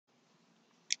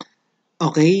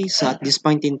Okay, so at this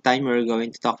point in time, we're going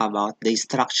to talk about the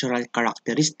structural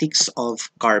characteristics of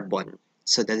carbon.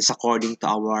 So that is according to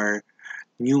our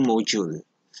new module.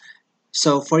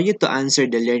 So for you to answer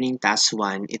the learning task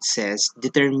 1, it says,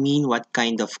 determine what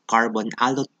kind of carbon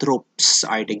allotropes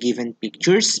are the given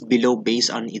pictures below based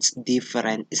on its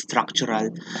different structural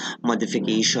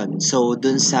modification. So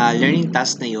dun sa learning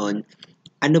task na yun,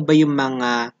 ano ba yung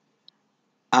mga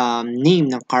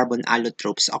name ng carbon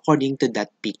allotropes according to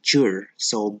that picture.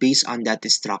 So, based on that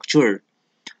structure.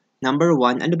 Number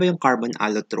one, ano ba yung carbon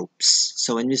allotropes?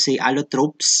 So, when we say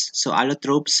allotropes, so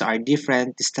allotropes are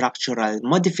different structural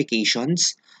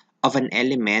modifications of an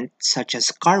element such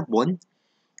as carbon,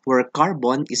 where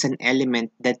carbon is an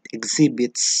element that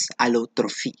exhibits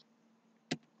allotropy.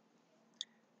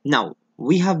 Now,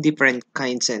 we have different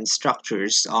kinds and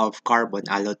structures of carbon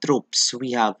allotropes.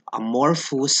 We have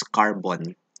amorphous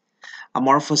carbon.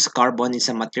 Amorphous carbon is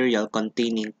a material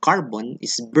containing carbon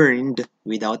is burned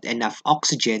without enough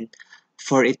oxygen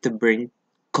for it to burn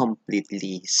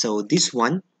completely. So this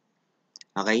one,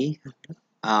 okay,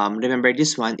 remember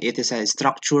this one, it is a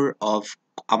structure of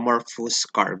amorphous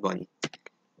carbon.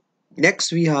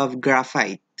 Next, we have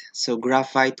graphite. So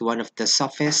graphite, one of the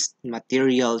softest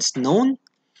materials known,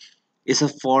 is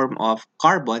a form of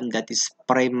carbon that is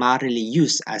primarily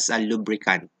used as a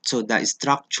lubricant. So the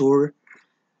structure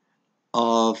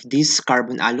of this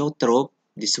carbon allotrope,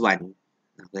 this one.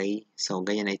 Okay? So,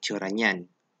 ganyan na itsura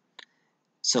niyan.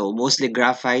 So, mostly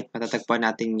graphite, matatagpuan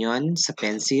natin yon sa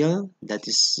pencil. That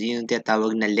is yung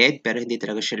tinatawag na lead, pero hindi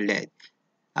talaga siya lead.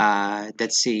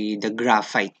 That's the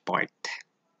graphite part.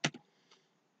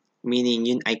 Meaning,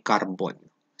 yun ay carbon.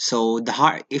 So,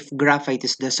 if graphite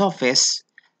is the softest,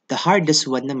 the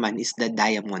hardest one naman is the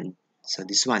diamond. So,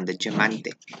 this one, the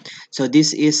diamante. So,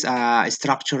 this is a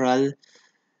structural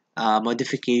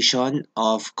modification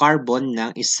of carbon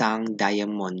ng isang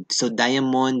diamond. So,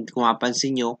 diamond, kung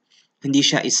mapansin nyo, hindi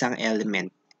siya isang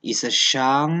element. Isa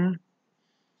siyang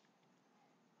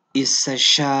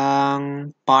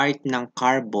part ng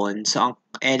carbon. So, ang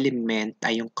element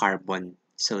ay yung carbon.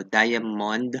 So,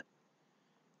 diamond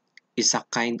is a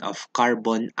kind of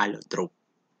carbon allotrope.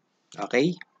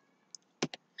 Okay?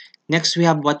 Next, we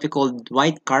have what we call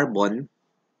white carbon.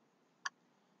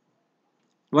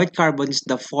 White carbon is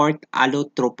the fourth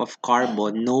allotrope of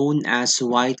carbon known as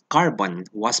white carbon.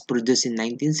 Was produced in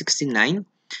 1969,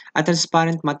 a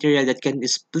transparent material that can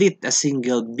split a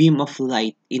single beam of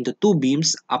light into two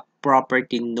beams, a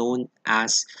property known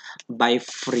as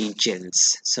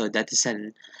bifurcance. So that is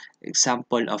an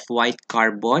example of white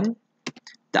carbon.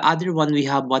 The other one,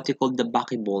 we have what we call the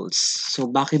buckyballs. So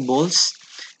buckyballs,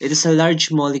 it is a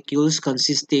large molecules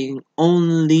consisting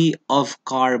only of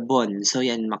carbon. So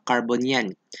yan, carbon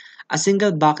yan. A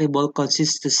single buckyball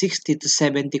consists to 60 to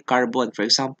 70 carbon. For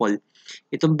example,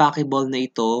 itong buckyball na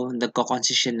ito,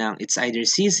 nagko-consist siya ng, it's either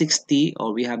C60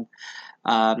 or we have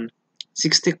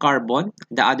 60 carbon.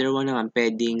 The other one naman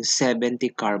pwedeng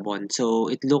 70 carbon.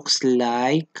 So, it looks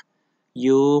like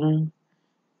yung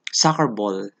soccer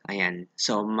ball. Ayan.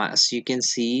 So, as you can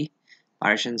see,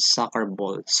 para siyang soccer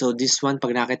ball. So, this one,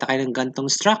 pag nakita kayo ng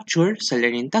gantong structure sa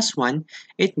learning task 1,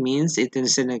 it means it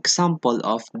is an example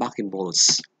of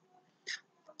buckyballs.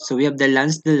 So, we have the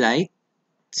lens, the light.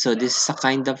 So, this is a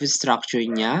kind of structure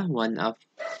niya. One of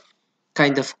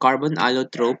kind of carbon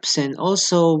allotropes. And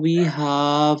also, we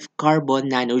have carbon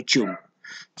nanotube.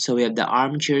 So, we have the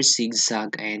armchair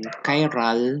zigzag and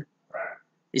chiral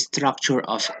structure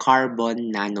of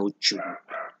carbon nanotube.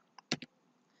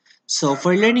 So,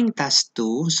 for learning task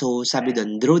 2, so sabi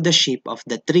doon, draw the shape of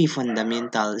the three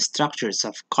fundamental structures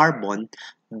of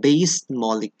carbon-based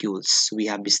molecules.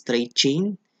 We have straight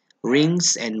chain,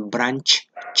 rings, and branch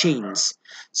chains.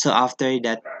 So, after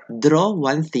that, draw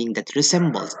one thing that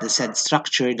resembles the said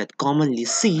structure that commonly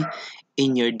see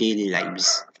in your daily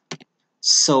lives.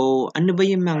 So, ano ba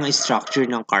yung mga structure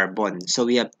ng carbon? So,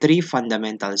 we have three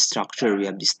fundamental structure. We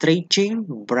have the straight chain,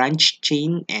 branch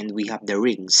chain, and we have the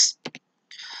rings.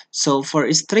 So, for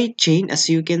a straight chain,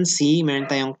 as you can see, meron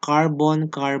tayong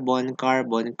carbon, carbon,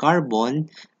 carbon,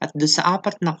 carbon. At doon sa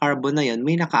apat na carbon na yon,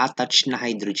 may naka-attach na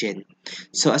hydrogen.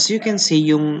 So, as you can see,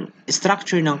 yung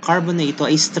structure ng carbon na ito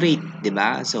ay straight, di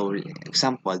ba? So,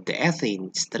 example, the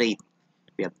ethane, straight.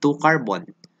 We have 2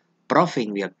 carbon.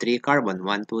 Propane, we have 3 carbon.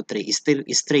 1, 2, 3. Still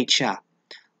straight siya.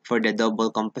 For the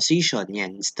double composition,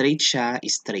 yan, straight siya,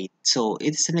 straight. So,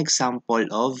 it's an example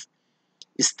of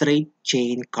straight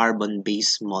chain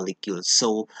carbon-based molecules.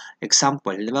 So,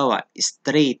 example, halimbawa,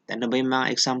 straight. Ano ba yung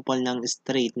mga example ng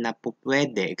straight na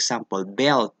pwede? Example,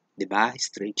 belt. Diba?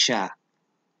 Straight siya.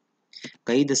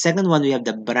 Okay, the second one, we have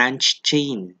the branch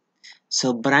chain.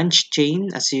 So, branch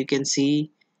chain, as you can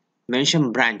see, meron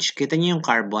siyang branch. Kita niyo yung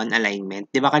carbon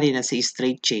alignment. Di ba kanina sa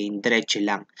straight chain, diretso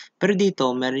lang. Pero dito,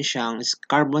 meron siyang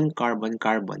carbon, carbon,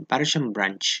 carbon. Para siyang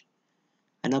branch.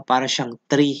 Para siyang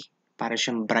tree. Para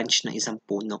siyang branch ng isang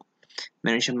puno.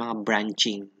 Meron siyang mga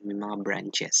branching. May mga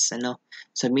branches.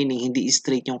 So, meaning, hindi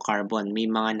straight yung carbon.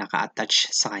 May mga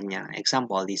naka-attach sa kanya.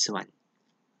 Example, this one.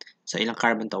 So, ilang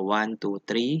carbon to? 1, 2,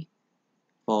 3,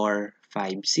 4,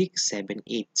 5, 6, 7,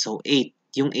 8. So, 8.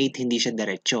 Yung 8 hindi siya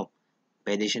diretso.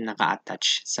 Pwede siya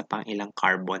naka-attach sa pang ilang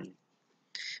carbon.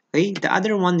 Okay, the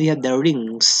other one, we have the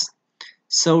rings.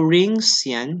 So, rings,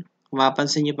 yan. Kung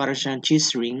mapapansin nyo, para siyang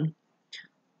cheese ring.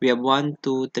 We have 1,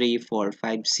 2, 3, 4,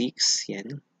 5, 6.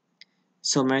 Yan.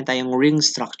 So, meron tayong ring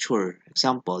structure.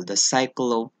 Example, the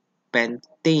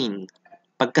cyclopentane.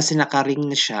 Pag kasi naka-ring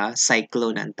na siya,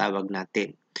 cyclone ang tawag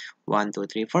natin. 1, 2,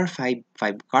 3, 4, 5.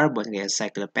 5 carbon, kaya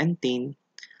cyclopentane,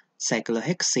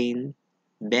 cyclohexane,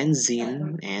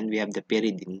 benzene, and we have the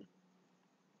pyridine.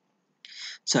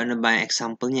 So, ano ba ang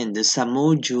example niyan? Doon sa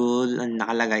module, ang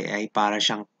nakalagay ay para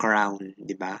siyang crown,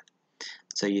 di ba?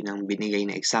 So, yun ang binigay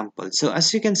na example. So,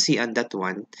 as you can see on that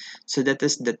one, so that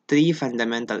is the three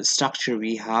fundamental structure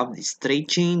we have, the straight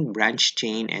chain, branch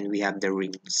chain, and we have the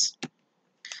rings.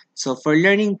 So, for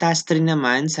learning task 3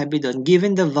 naman, sabi doon,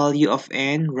 given the value of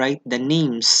n, write the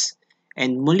names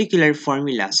and molecular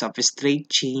formulas of a straight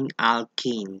chain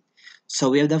alkane.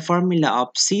 So, we have the formula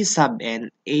of C sub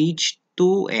n,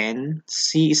 H2n,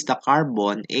 C is the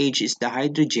carbon, H is the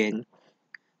hydrogen,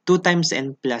 2 times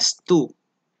n plus 2.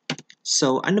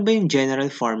 So, ano ba yung general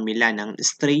formula ng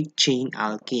straight chain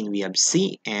alkane? We have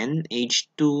Cn,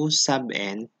 H2 sub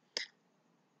n,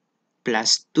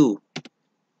 plus 2.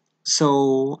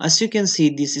 So, as you can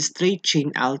see, this straight chain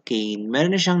alkane,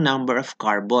 meron na siyang number of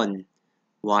carbon.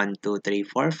 1, 2, 3,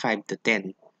 4, 5 to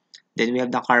 10. Then, we have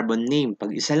the carbon name.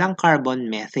 Pag isa lang carbon,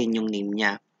 methane yung name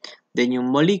niya. Then, yung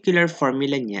molecular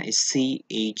formula niya is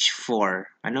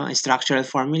CH4. Structural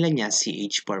formula niya,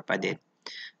 CH4 pa din.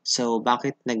 So,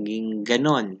 bakit naging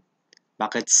ganon?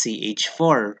 Bakit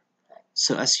CH4?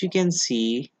 So, as you can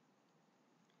see,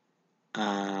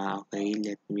 okay,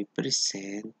 let me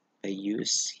present by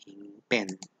using pen.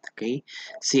 Okay?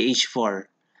 CH4.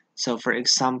 So, for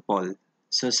example,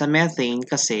 so sa methane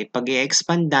kasi, pag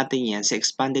i-expand natin yan sa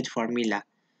expanded formula,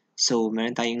 so,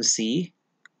 meron tayong C.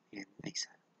 Yan, nice.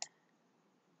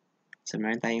 So,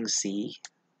 meron tayong C.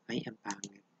 Ay, ang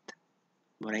pangit.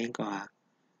 Burahin ko ha.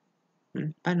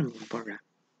 Paano mabura?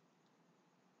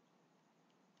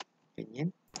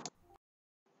 Ganyan.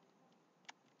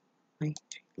 Ay,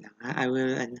 wait lang ha. I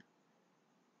will, ayan,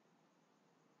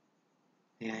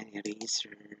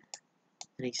 eraser.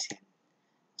 Erase yan.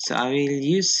 So, I will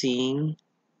use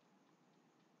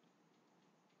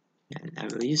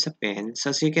a pen.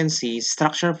 So, as you can see,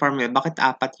 structure formula, bakit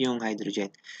 4 yung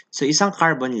hydrogen? So, isang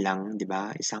carbon lang, di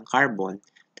ba? Isang carbon.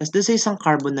 Tapos, doon sa isang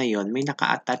carbon na yon may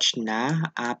naka-attach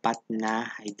na 4 na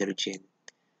hydrogen.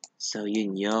 So,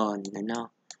 yun yun.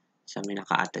 So, may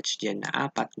naka-attach dyan na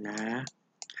 4 na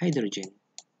hydrogen.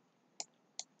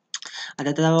 At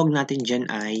tatawag natin dyan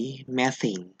ay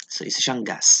methane. So, isa siyang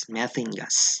gas. Methane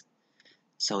gas.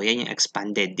 So, yan yung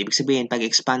expanded. Ibig sabihin, pag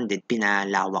expanded,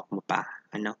 pinalawak mo pa.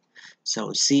 So,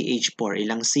 CH4.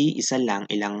 Ilang C? Isa lang.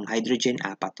 Ilang hydrogen?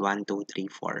 4. 1, 2, 3,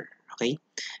 4. Okay?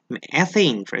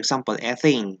 Ethane. For example,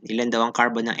 ethane. Ilan daw ang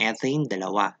carbon ng ethane? 2.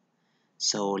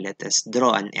 So, let us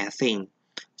draw an ethane.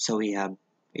 So, we have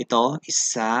ito,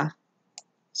 isa.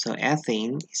 So,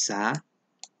 ethane, isa,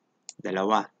 2.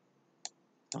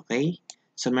 Okay?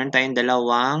 So, meron tayong 2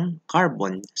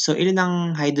 carbon. So, ilan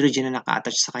ang hydrogen na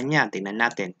naka-attach sa kanya? Tingnan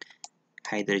natin.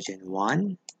 Hydrogen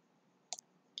 1.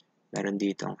 Meron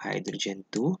dito ang hydrogen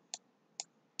 2.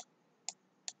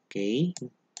 Okay.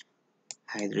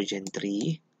 Hydrogen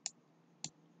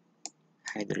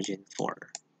 3. Hydrogen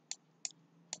 4.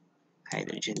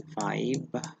 Hydrogen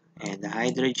 5. And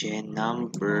hydrogen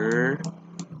number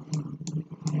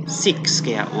 6.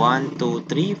 Kaya 1, 2,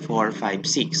 3, 4, 5,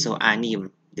 6. So, 6.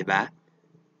 Diba?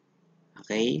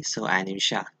 Okay, so 6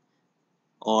 siya.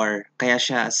 Or, kaya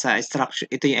siya sa structure,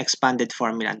 ito yung expanded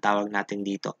formula ang tawag natin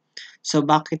dito. So,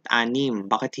 bakit 6?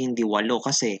 Bakit hindi 8?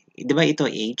 Kasi, di ba ito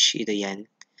H, ito yan.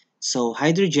 So,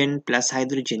 hydrogen plus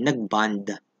hydrogen,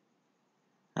 nag-bond.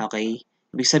 Okay?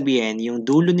 Ibig sabihin, yung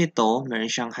dulo nito,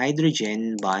 meron siyang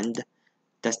hydrogen bond.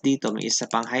 Tapos dito, may isa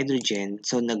pang hydrogen.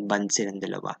 So, nag-bond silang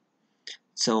dalawa.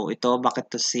 So, ito,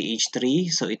 bakit to CH3?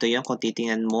 So, ito yung kung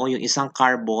titingnan mo, yung isang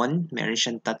carbon, meron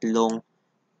siyang tatlong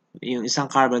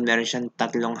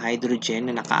hydrogen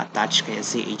na naka-attach, kaya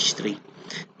CH3.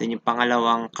 Then, yung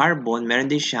pangalawang carbon, meron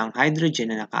din siyang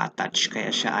hydrogen na naka-attach, kaya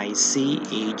siya ay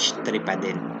CH3 pa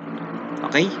din.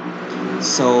 Okay?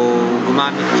 So,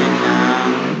 gumamit dyan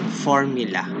ng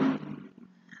formula.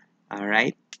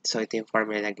 Alright? So, ito yung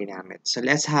formula na ginamit. So,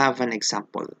 let's have an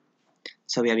example.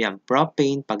 So, we have yan,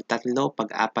 propane, pag tatlo,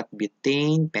 pag apat,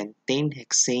 butane, pentane,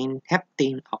 hexane,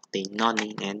 heptane, octane,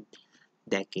 nonane, and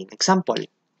decane. Example.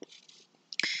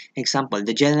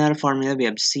 The general formula, we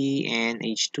have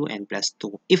CnH2n plus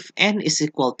 2. If n is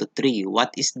equal to 3,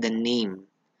 what is the name?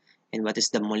 And what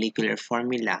is the molecular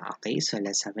formula? Okay, so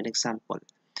let's have an example.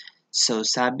 So,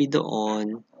 sabi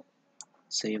doon,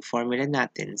 so yung formula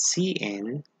natin,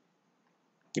 Cn,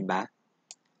 diba?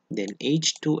 Then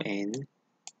H2n,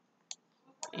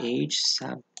 H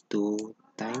sub 2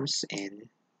 times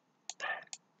n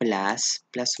plus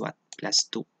what? Plus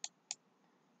 2.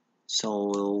 So,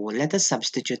 let us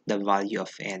substitute the value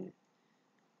of n.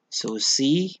 So,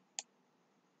 C,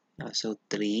 so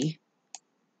 3,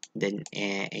 then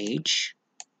H,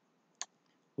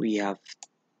 we have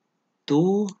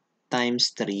 2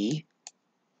 times 3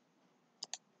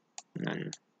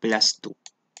 plus 2.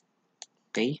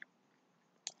 Okay?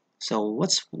 So,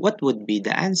 what would be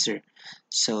the answer?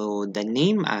 So, the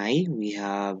name I, we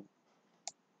have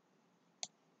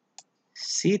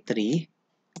C3,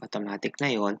 automatic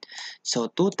na yon. So,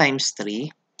 2 times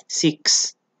 3,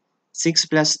 6. 6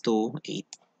 plus 2,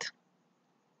 8.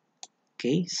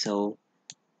 Okay, so,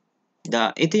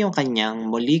 ito yung kanyang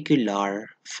molecular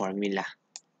formula.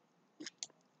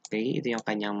 Okay, ito yung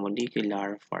kanyang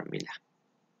molecular formula.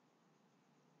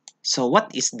 So,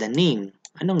 what is the name?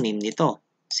 Anong name nito?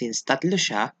 Since tatlo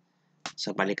siya,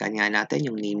 so balikan nga natin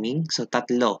yung naming. So,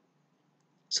 tatlo.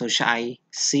 So, siya ay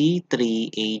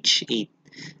C3H8.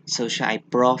 So, siya ay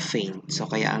propane. So,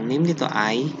 kaya ang name nito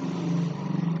ay,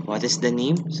 what is the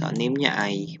name? So, ang name niya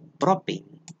ay propane.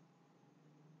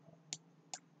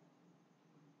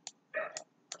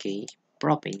 Okay,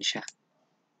 propane siya.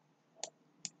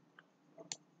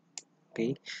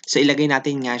 Okay, so ilagay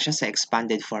natin nga siya sa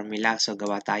expanded formula. So,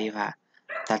 gawa tayo ha.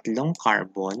 Tatlong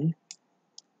carbon.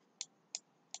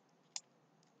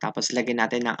 Tapos, lagyan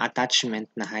natin ng attachment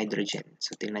na hydrogen.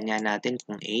 So, tingnan nga natin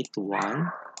kung 8, 1,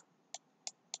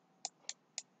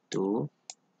 2,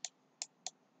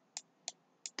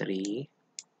 3,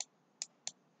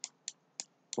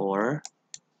 4,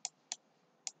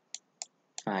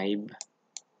 5,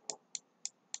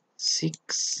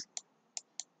 6,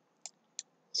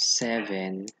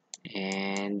 7,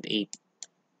 and 8.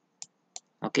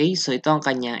 Okay, so ito ang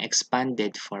kanyang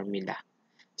expanded formula.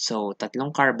 So,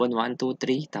 tatlong carbon, 1, 2,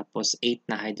 3, tapos 8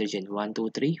 na hydrogen, 1, 2,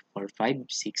 3, 4, 5,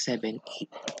 6, 7,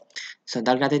 8. So,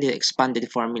 dahil natin dito expanded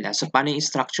formula. So, paano yung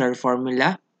structural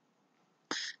formula?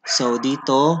 So,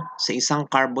 dito, sa isang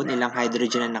carbon, ilang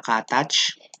hydrogen na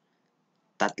naka-attach?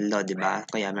 Tatlo, di ba?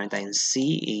 Kaya meron tayong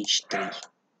CH3.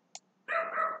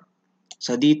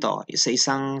 So, dito, sa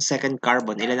isang second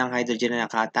carbon, ilan ang hydrogen na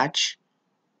naka-attach?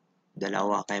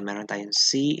 Dalawa. Kaya meron tayong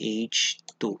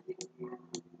CH2.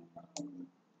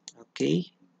 Okay?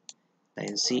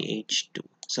 Tayong CH2.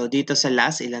 So, dito sa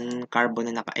last, ilang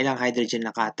hydrogen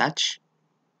naka-attach?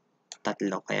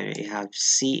 Tatlo. Kaya we have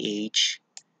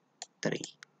CH3.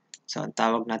 So, ang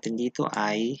tawag natin dito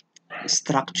ay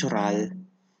structural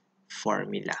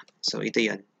formula. So, ito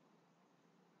yun.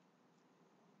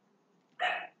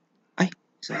 Ay,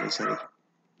 sorry.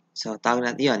 So, tawag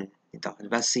natin yun. Ito,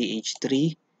 diba?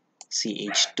 CH3,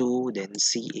 CH2, then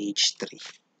CH3.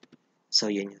 So,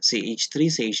 yun yung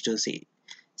CH3, CH2,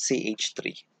 CH3.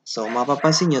 So,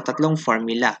 mapapansin nyo, tatlong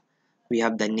formula. We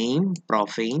have the name,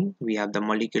 propane. We have the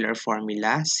molecular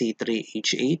formula,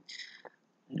 C3H8.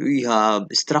 We have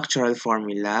structural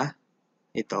formula,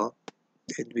 ito.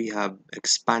 And we have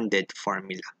expanded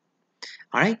formula.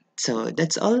 Alright, so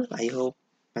that's all. I hope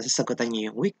masasagutan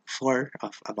nyo yung week 4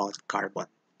 of about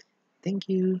carbon. Thank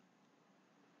you.